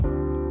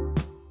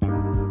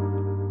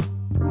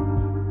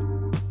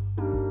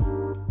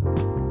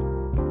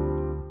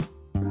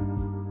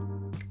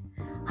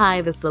Hi,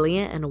 this is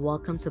Aaliyah, and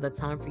welcome to the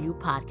Time For You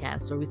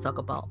podcast, where we talk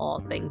about all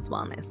things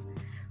wellness.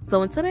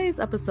 So, in today's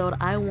episode,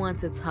 I want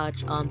to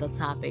touch on the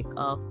topic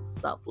of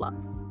self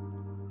love.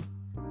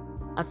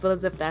 I feel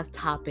as if that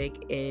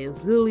topic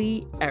is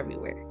really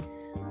everywhere,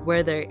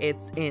 whether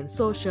it's in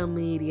social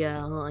media,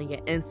 on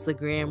your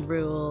Instagram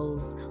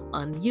reels,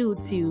 on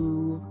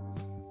YouTube,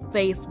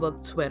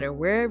 Facebook, Twitter,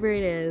 wherever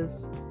it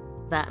is,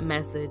 that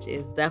message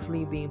is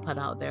definitely being put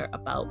out there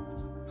about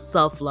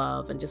self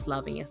love and just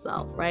loving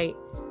yourself, right?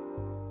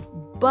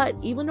 But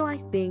even though I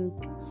think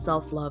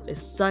self-love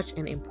is such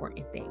an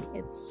important thing,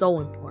 it's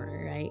so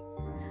important, right?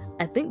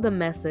 I think the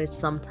message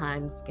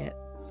sometimes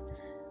gets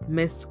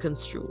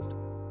misconstrued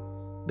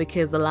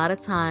because a lot of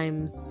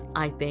times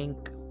I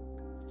think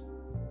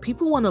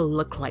people want to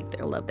look like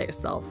they love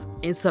themselves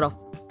instead of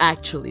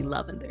actually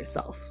loving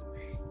themselves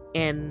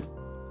and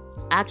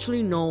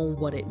actually knowing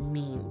what it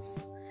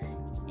means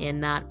and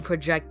not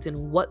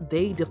projecting what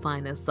they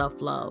define as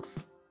self-love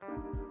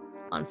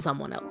on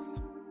someone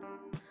else.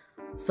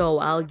 So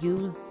I'll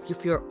use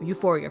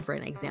Euphoria for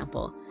an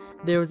example.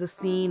 There was a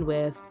scene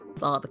with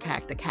the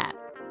character Kat,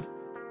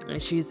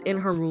 and she's in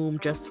her room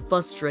just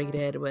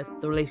frustrated with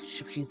the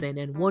relationship she's in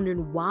and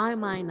wondering, why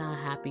am I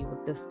not happy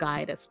with this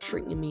guy that's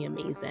treating me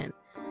amazing?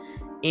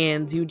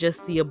 And you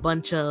just see a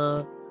bunch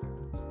of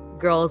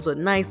girls with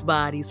nice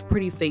bodies,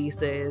 pretty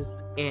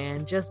faces,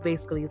 and just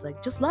basically it's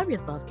like, just love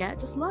yourself, Kat.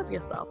 Just love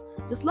yourself.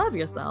 Just love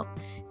yourself.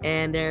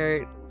 And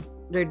they're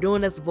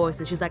doing this voice,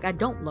 and she's like, I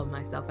don't love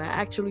myself. I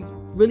actually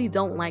really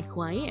don't like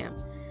who I am.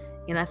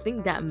 And I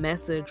think that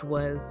message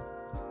was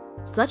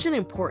such an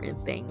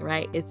important thing,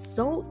 right? It's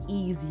so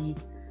easy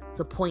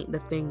to point the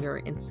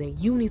finger and say,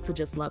 you need to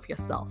just love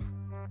yourself.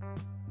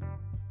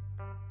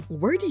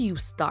 Where do you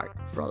start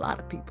for a lot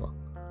of people?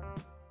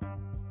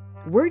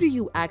 Where do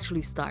you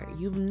actually start?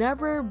 You've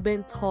never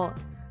been taught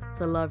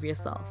to love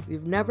yourself.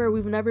 We've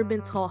never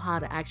been taught how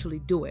to actually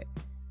do it.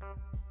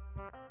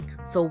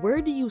 So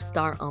where do you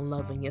start on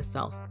loving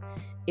yourself?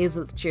 Is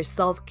it your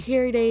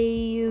self-care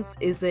days?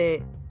 Is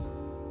it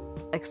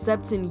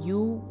accepting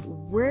you?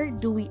 Where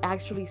do we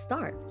actually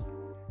start?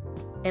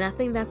 And I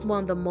think that's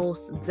one of the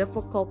most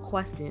difficult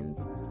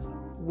questions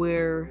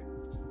where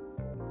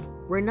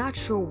we're not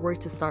sure where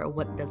to start or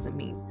what does it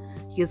mean.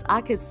 Because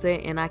I could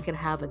sit and I could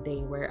have a day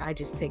where I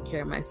just take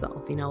care of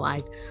myself.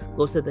 I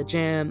go to the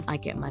gym, I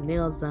get my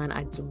nails done,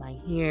 I do my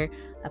hair,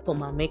 I put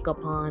my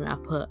makeup on, I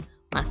put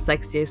my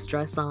sexiest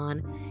dress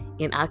on,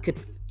 and I could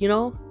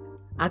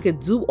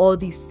do all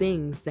these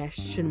things that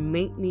should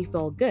make me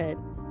feel good,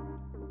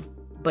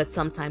 but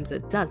sometimes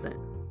it doesn't.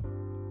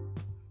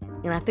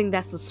 And I think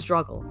that's a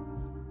struggle,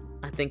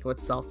 with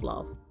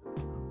self-love,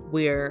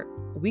 where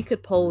we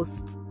could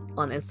post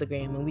on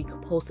Instagram and we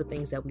could post the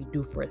things that we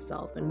do for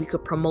ourselves and we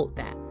could promote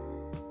that.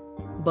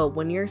 But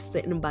when you're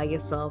sitting by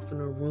yourself in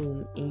a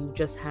room and you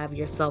just have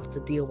yourself to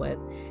deal with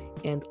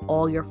and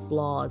all your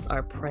flaws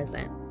are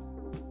present,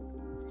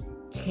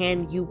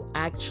 can you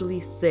actually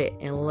sit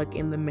and look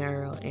in the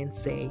mirror and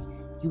say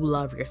you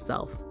love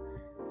yourself?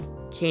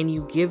 Can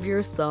you give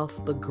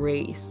yourself the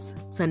grace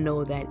to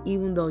know that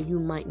even though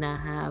you might not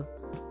have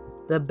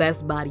the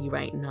best body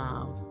right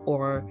now,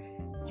 or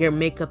your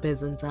makeup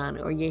isn't done,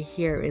 or your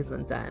hair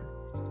isn't done,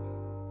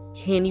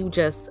 can you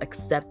just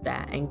accept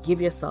that and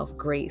give yourself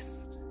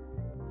grace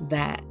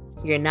that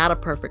you're not a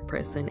perfect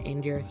person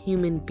and you're a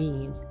human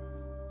being?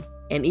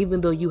 And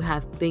even though you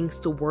have things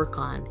to work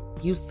on,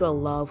 you still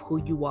love who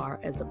you are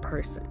as a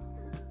person.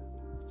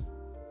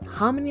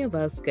 How many of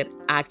us could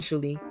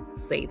actually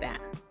say that?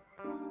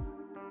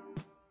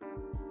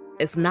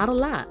 It's not a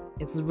lot.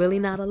 It's really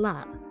not a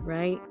lot,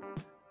 right?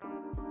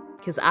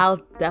 Because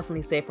I'll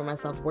definitely say for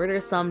myself, where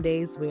there's some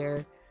days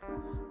where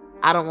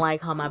I don't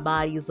like how my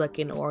body is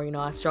looking, or,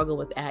 I struggle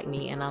with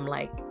acne, and I'm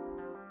like,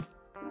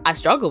 I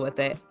struggle with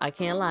it. I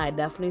can't lie. I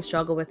definitely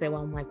struggle with it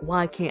when I'm like,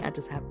 why can't I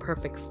just have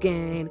perfect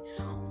skin?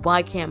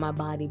 Why can't my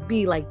body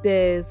be like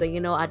this?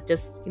 And, I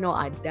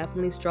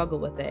definitely struggle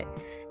with it.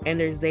 And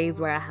there's days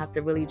where I have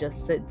to really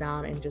just sit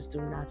down and just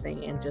do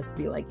nothing and just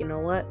be like, you know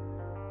what?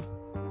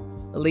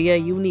 Leah,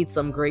 you need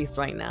some grace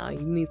right now.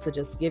 You need to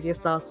just give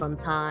yourself some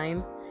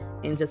time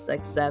and just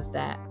accept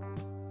that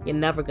you're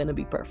never going to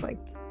be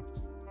perfect.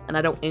 And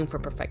I don't aim for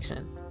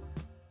perfection.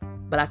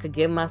 But I could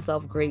give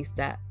myself grace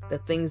that the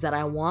things that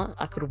I want,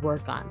 I could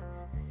work on.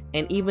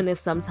 And even if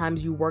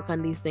sometimes you work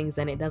on these things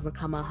and it doesn't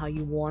come out how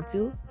you want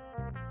to,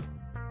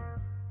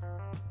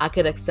 I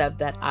could accept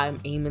that I'm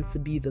aiming to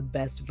be the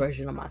best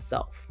version of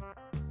myself.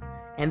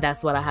 And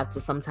that's what I have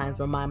to sometimes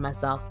remind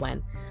myself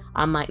when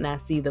I might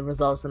not see the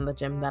results in the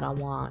gym that I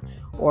want,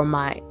 or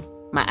my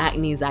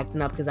acne is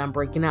acting up because I'm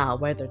breaking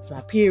out, whether it's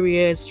my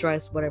period,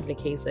 stress, whatever the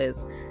case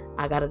is.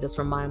 I gotta just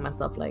remind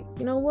myself, like,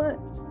 you know what?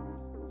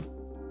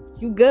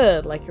 You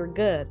good. Like, you're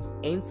good.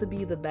 Aim to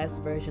be the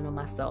best version of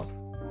myself.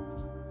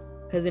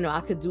 Because,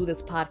 I could do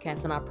this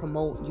podcast and I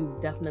promote you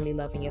definitely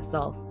loving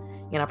yourself,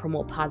 and I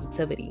promote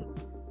positivity.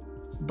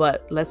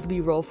 But let's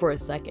be real for a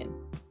second.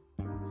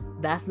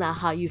 That's not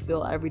how you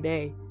feel every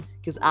day.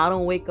 Because I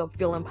don't wake up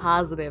feeling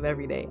positive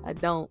every day. I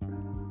don't.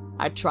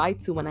 I try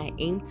to, and I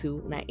aim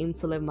to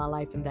live my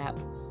life in that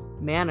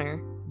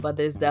manner. But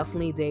there's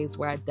definitely days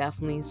where I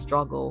definitely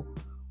struggle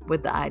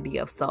with the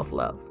idea of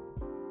self-love.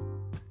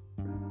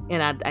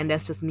 And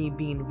that's just me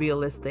being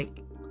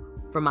realistic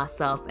for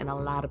myself and a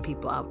lot of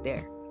people out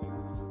there.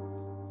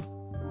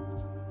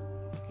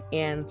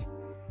 And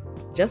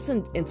just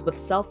with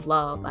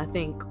self-love, I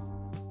think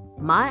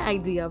my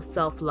idea of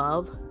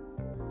self-love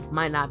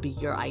might not be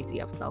your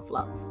idea of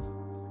self-love.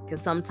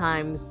 Because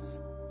sometimes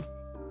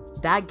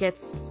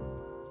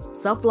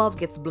self-love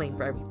gets blamed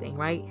for everything,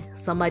 right?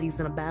 Somebody's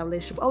in a bad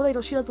relationship.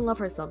 Oh, she doesn't love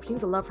herself. She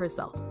needs to love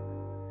herself.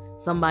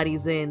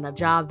 Somebody's in a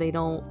job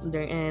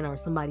they're in, or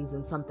somebody's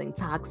in something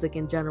toxic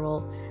in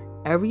general.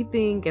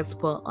 Everything gets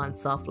put on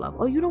self-love.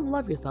 Oh, you don't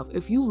love yourself.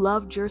 If you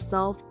loved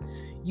yourself,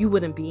 you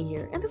wouldn't be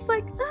here. And it's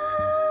like,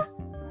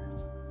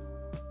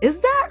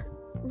 is that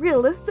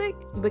realistic?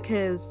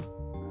 Because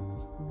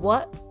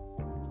what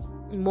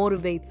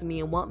motivates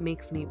me and what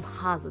makes me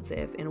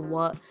positive and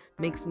what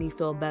makes me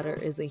feel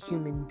better as a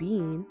human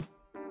being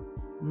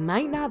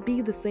might not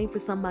be the same for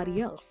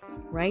somebody else,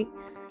 right?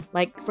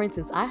 Like, for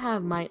instance, I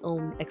have my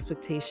own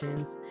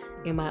expectations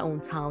and my own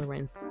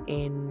tolerance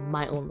in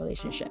my own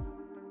relationship.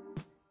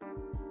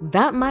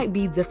 That might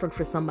be different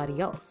for somebody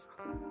else.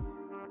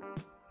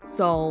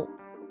 So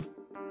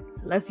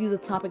let's use the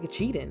topic of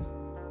cheating.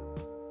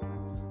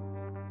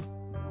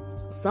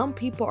 Some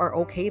people are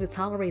okay to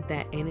tolerate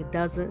that, and it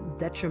doesn't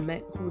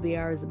detriment who they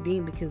are as a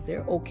being, because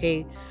they're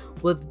okay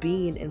with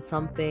being in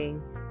something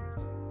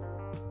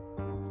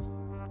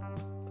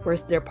where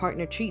their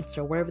partner cheats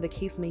or whatever the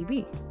case may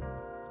be.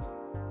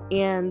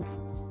 And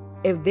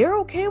if they're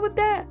okay with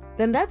that,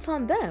 then that's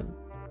on them,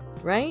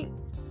 right?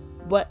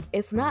 But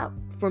it's not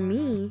for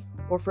me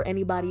or for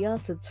anybody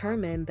else to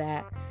determine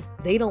that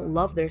they don't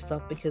love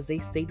themselves because they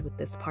stayed with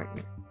this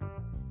partner.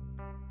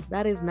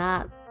 That is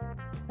not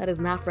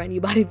for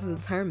anybody to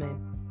determine.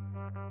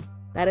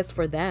 That is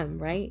for them,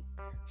 right?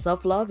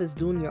 Self-love is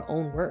doing your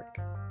own work.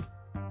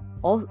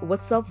 What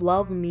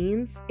self-love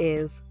means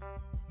is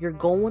you're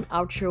going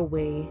out your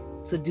way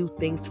to do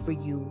things for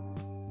you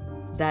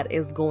that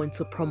is going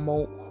to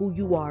promote who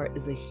you are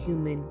as a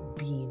human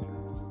being.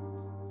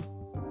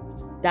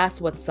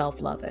 That's what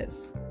self-love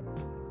is.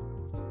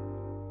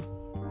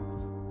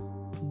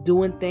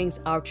 Doing things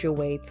out your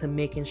way to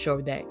making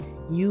sure that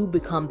you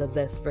become the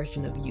best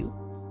version of you.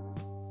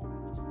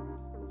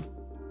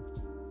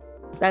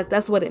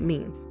 That's what it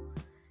means.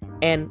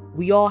 And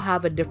we all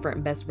have a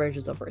different best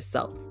versions of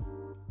ourselves.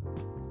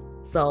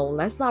 So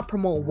let's not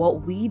promote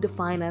what we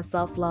define as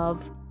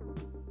self-love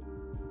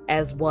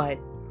as what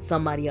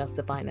somebody else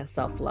defines as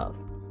self-love.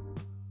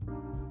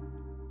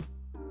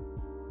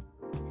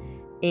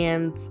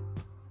 And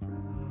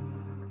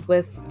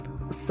with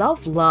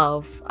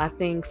self-love, I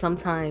think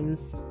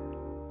sometimes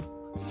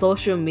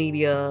social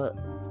media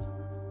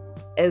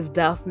is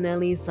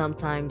definitely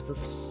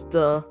sometimes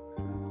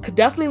could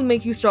definitely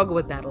make you struggle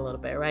with that a little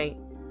bit, right?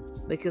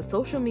 Because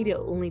social media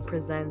only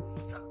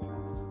presents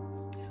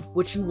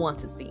what you want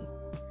to see.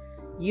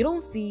 You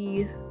don't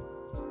see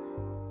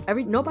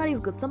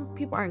nobody's good. Some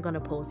people aren't going to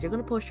post. You're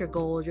going to post your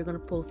goals. You're going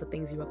to post the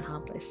things you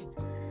accomplish.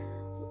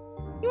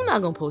 You're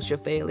not going to post your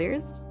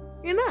failures.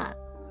 You're not.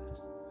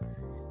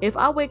 If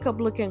I wake up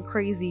looking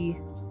crazy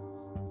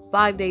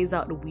 5 days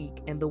out the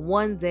week and the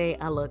one day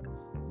I look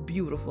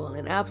beautiful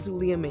and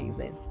absolutely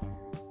amazing,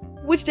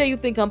 which day you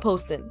think I'm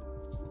posting?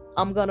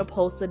 I'm going to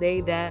post a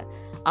day that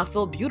I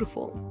feel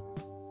beautiful.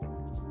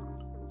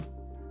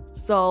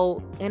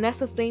 So, and that's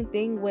the same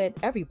thing with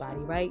everybody,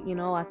 right?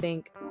 I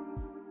think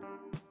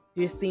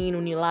you're seeing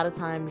a lot of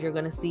times you're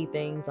going to see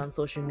things on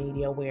social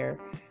media where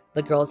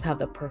the girls have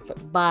the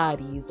perfect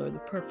bodies or the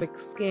perfect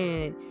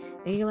skin.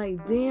 And you're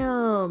like,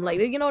 damn, like,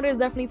 there's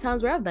definitely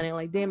times where I've done it.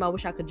 Like, damn, I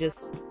wish I could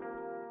just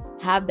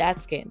have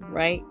that skin,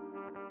 right?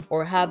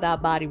 Or have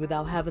that body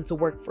without having to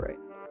work for it.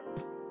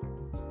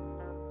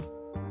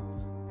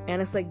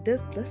 And it's like,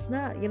 that's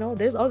not,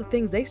 there's other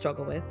things they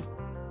struggle with.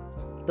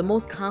 The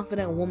most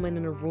confident woman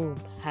in the room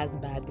has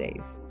bad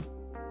days.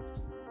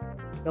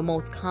 The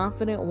most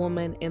confident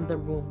woman in the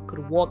room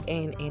could walk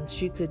in and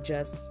she could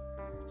just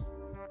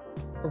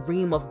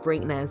ream of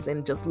greatness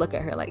and just look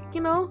at her like,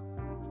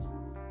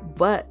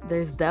 but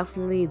there's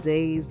definitely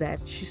days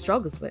that she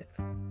struggles with.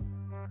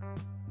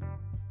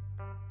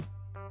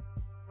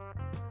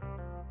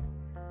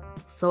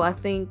 So I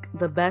think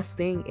the best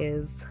thing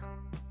is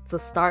to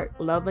start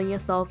loving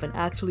yourself and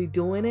actually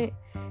doing it,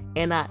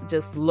 and not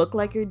just look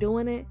like you're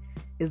doing it,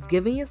 is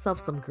giving yourself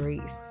some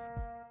grace.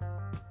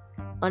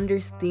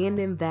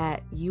 Understanding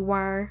that you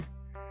are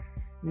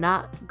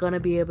not gonna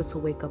be able to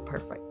wake up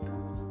perfect.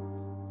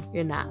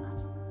 You're not.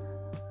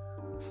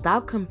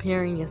 Stop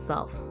comparing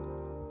yourself.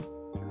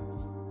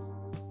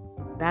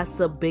 That's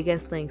the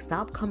biggest thing.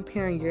 Stop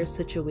comparing your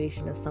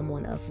situation to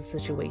someone else's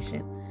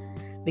situation.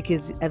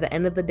 Because at the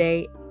end of the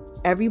day,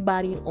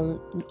 everybody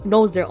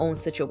knows their own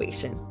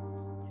situation.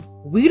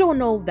 We don't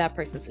know that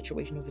person's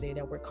situation over there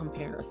that we're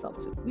comparing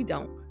ourselves to. We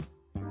don't.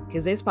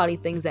 Because there's probably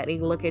things that they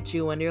look at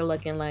you and they're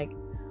looking like,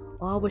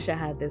 oh, I wish I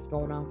had this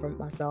going on for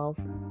myself.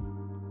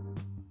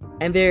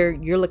 And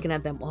you're looking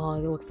at them, oh,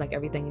 it looks like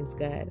everything is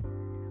good.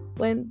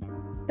 When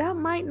that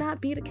might not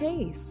be the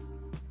case.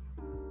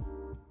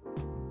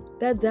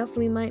 That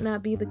definitely might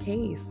not be the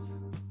case.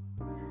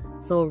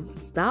 So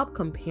stop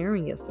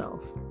comparing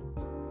yourself.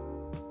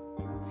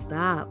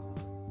 Stop.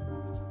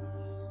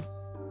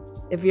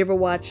 If you ever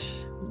watch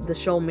the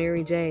show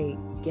Mary J,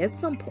 get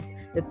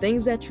the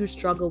things that you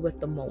struggle with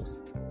the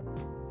most.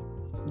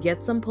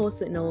 Get some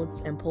post-it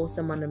notes and post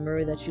them on the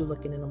mirror that you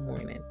look in the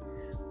morning.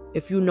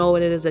 If you know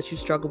what it is that you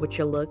struggle with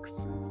your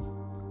looks,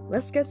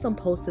 let's get some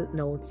post-it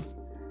notes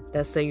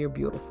that say you're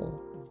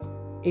beautiful.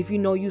 If you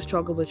know you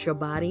struggle with your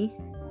body,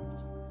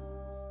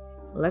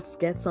 let's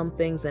get some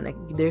things. And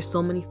there's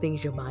so many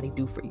things your body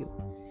do for you.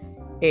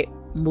 It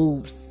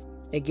moves.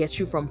 It gets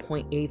you from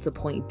point A to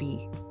point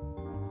B.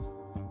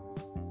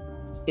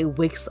 It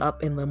wakes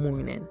up in the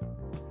morning.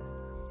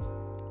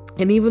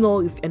 And even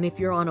though if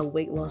you're on a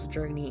weight loss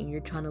journey and you're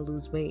trying to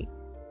lose weight,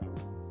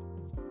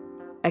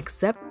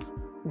 accept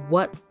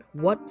what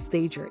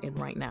stage you're in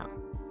right now.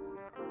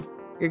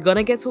 You're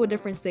gonna get to a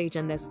different stage,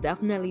 and that's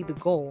definitely the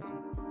goal.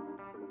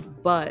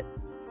 But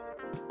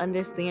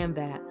understand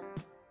that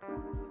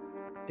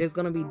there's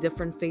gonna be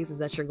different phases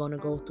that you're gonna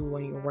go through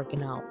when you're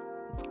working out.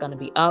 It's gonna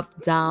be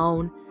up,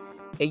 down,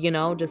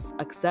 just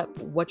accept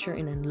what you're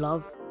in and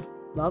love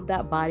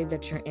that body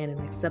that you're in, and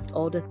accept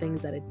all the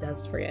things that it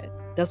does for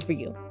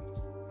you.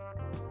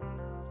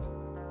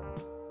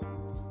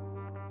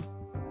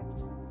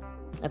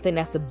 I think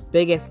that's the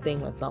biggest thing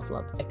with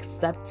self-love,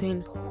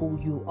 accepting who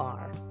you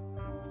are.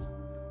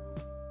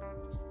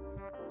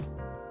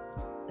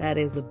 That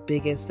is the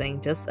biggest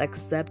thing, just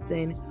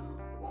accepting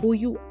who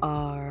you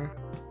are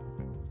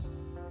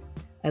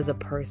as a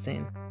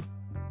person.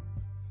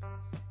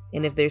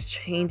 And if there's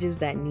changes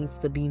that needs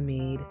to be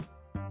made,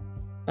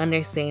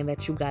 understand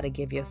that you got to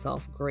give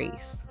yourself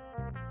grace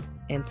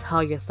and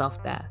tell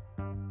yourself that.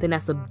 Then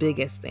that's the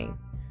biggest thing.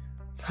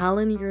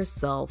 Telling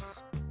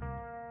yourself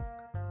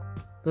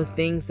the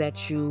things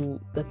that you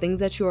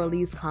are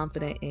least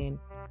confident in.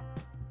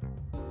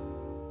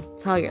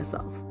 Tell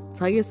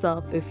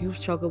yourself if you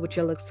struggle with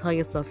your looks, tell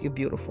yourself you're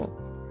beautiful.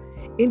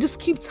 And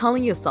just keep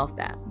telling yourself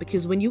that,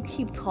 because when you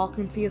keep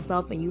talking to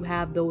yourself and you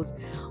have those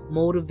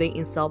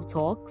motivating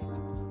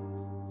self-talks,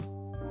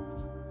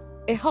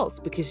 it helps,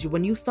 because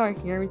when you start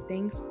hearing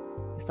things,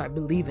 you start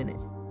believing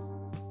it.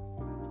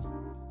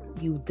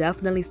 You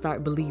definitely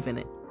start believing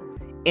it.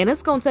 And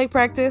it's going to take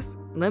practice.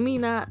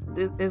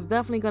 It's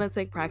definitely going to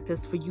take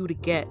practice for you to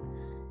get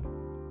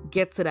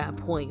to that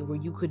point where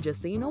you could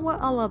just say, you know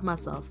what? I love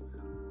myself.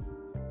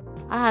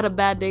 I had a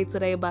bad day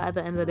today, but at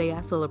the end of the day,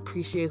 I still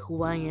appreciate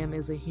who I am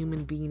as a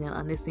human being and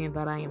understand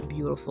that I am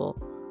beautiful.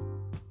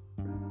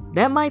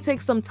 That might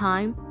take some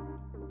time,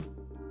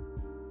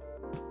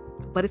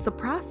 but it's a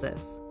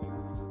process.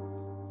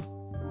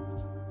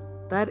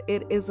 That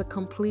it is a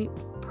complete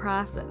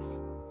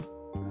process.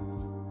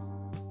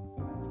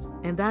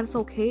 And that's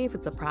okay if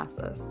it's a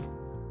process.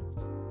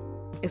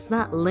 It's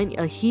not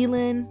linear.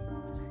 Healing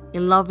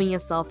and loving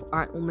yourself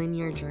aren't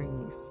linear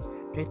journeys.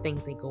 They're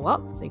things, they go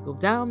up, they go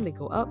down, they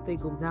go up, they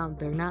go down.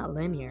 They're not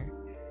linear.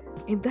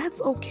 And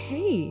that's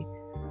okay.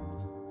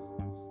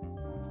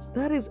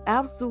 That is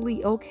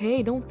absolutely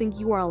okay. Don't think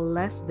you are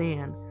less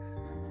than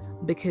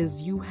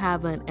because you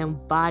haven't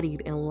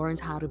embodied and learned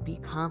how to be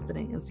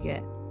confident as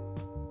yet.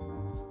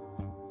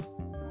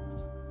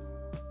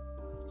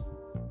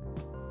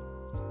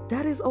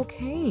 That is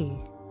okay.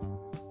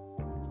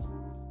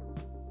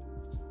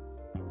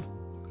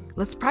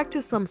 Let's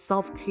practice some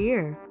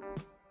self-care.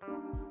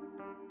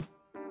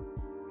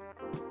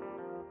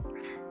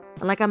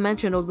 And like I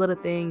mentioned, those little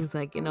things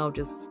like,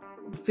 just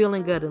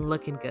feeling good and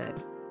looking good.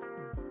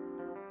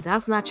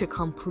 That's not your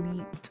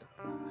complete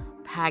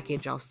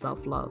package of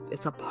self-love.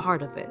 It's a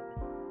part of it.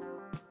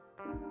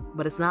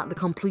 But it's not the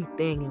complete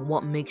thing and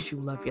what makes you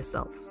love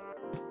yourself.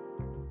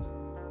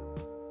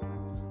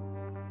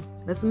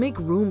 Let's make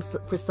room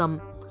for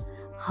some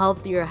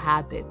healthier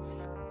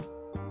habits.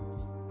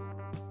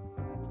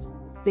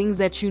 Things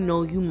that you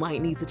know you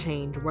might need to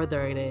change,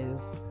 whether it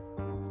is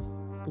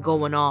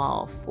going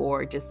off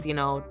or just,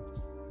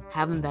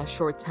 having that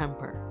short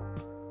temper.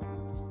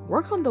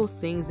 Work on those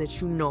things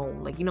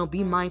that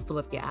be mindful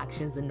of your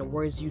actions and the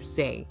words you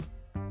say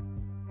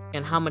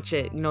and how much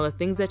the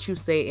things that you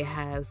say, it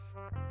has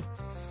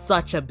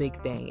such a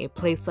big thing. It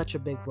plays such a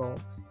big role.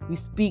 We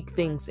speak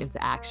things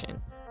into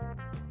action.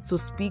 So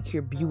speak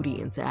your beauty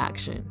into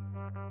action.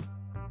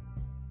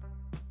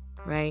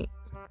 Right?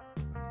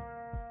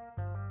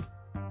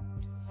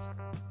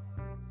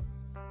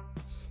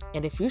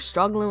 And if you're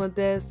struggling with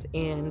this,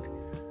 and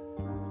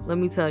let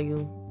me tell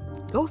you,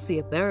 go see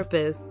a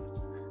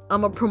therapist.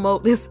 I'm going to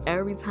promote this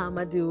every time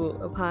I do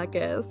a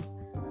podcast.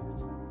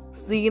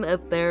 Seeing a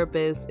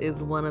therapist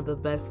is one of the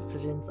best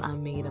decisions I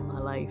made in my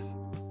life.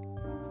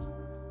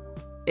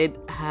 It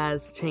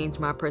has changed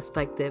my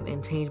perspective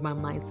and changed my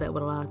mindset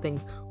with a lot of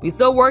things. We're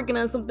still working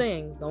on some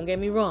things, don't get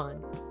me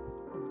wrong.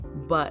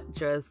 But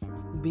just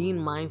being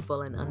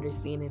mindful and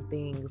understanding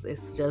things,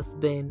 it's just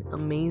been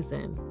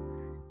amazing.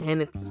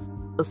 And it's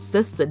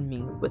assisted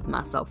me with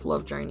my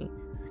self-love journey.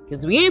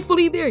 Because we ain't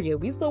fully there yet.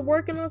 We still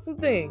working on some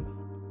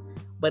things.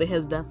 But it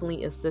has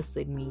definitely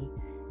assisted me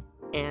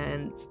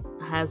and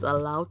has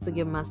allowed to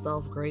give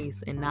myself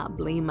grace and not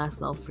blame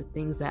myself for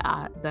things that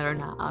are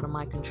not out of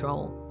my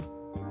control.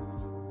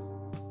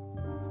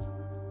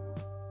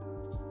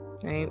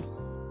 Right?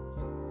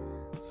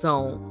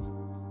 So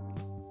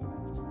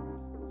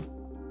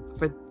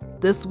for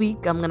this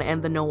week, I'm going to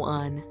end the note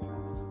on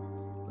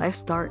let's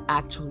start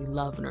actually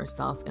loving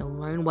ourselves and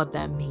learn what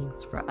that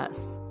means for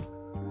us.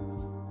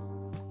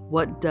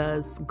 What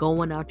does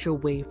going out your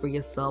way for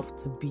yourself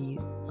to be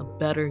a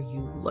better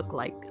you look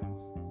like?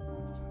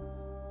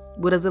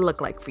 What does it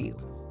look like for you?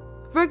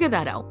 Figure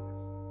that out.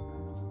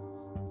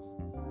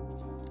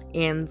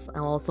 And I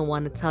also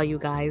want to tell you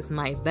guys,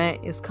 my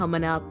event is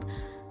coming up.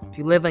 If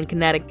you live in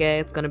Connecticut,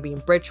 it's going to be in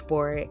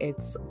Bridgeport.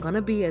 It's going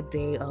to be a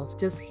day of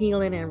just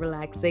healing and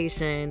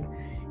relaxation.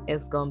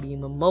 It's going to be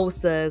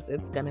mimosas.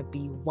 It's going to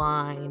be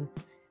wine.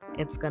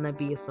 It's going to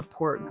be a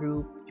support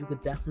group. You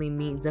could definitely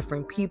meet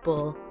different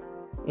people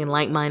and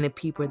like-minded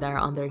people that are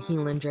on their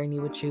healing journey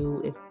with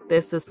you. If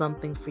this is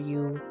something for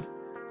you,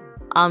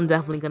 I'm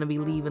definitely going to be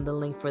leaving the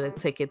link for the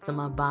tickets in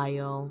my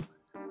bio.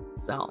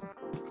 So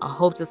I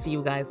hope to see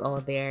you guys all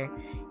there.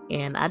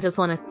 And I just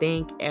want to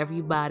thank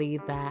everybody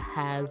that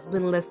has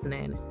been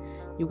listening.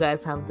 You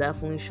guys have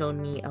definitely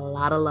shown me a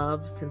lot of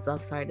love since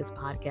I've started this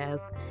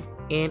podcast.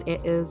 And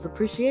it is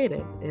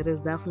appreciated. It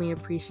is definitely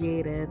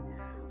appreciated.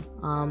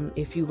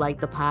 If you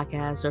like the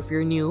podcast or if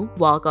you're new,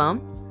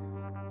 welcome.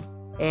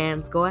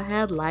 And go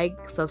ahead,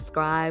 like,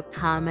 subscribe,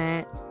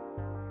 comment.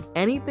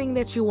 Anything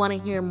that you want to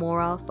hear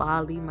more of,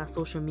 I'll leave my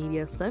social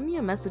media. Send me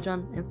a message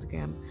on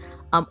Instagram.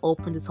 I'm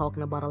open to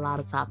talking about a lot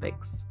of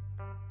topics.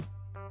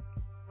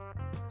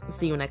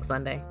 See you next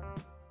Sunday.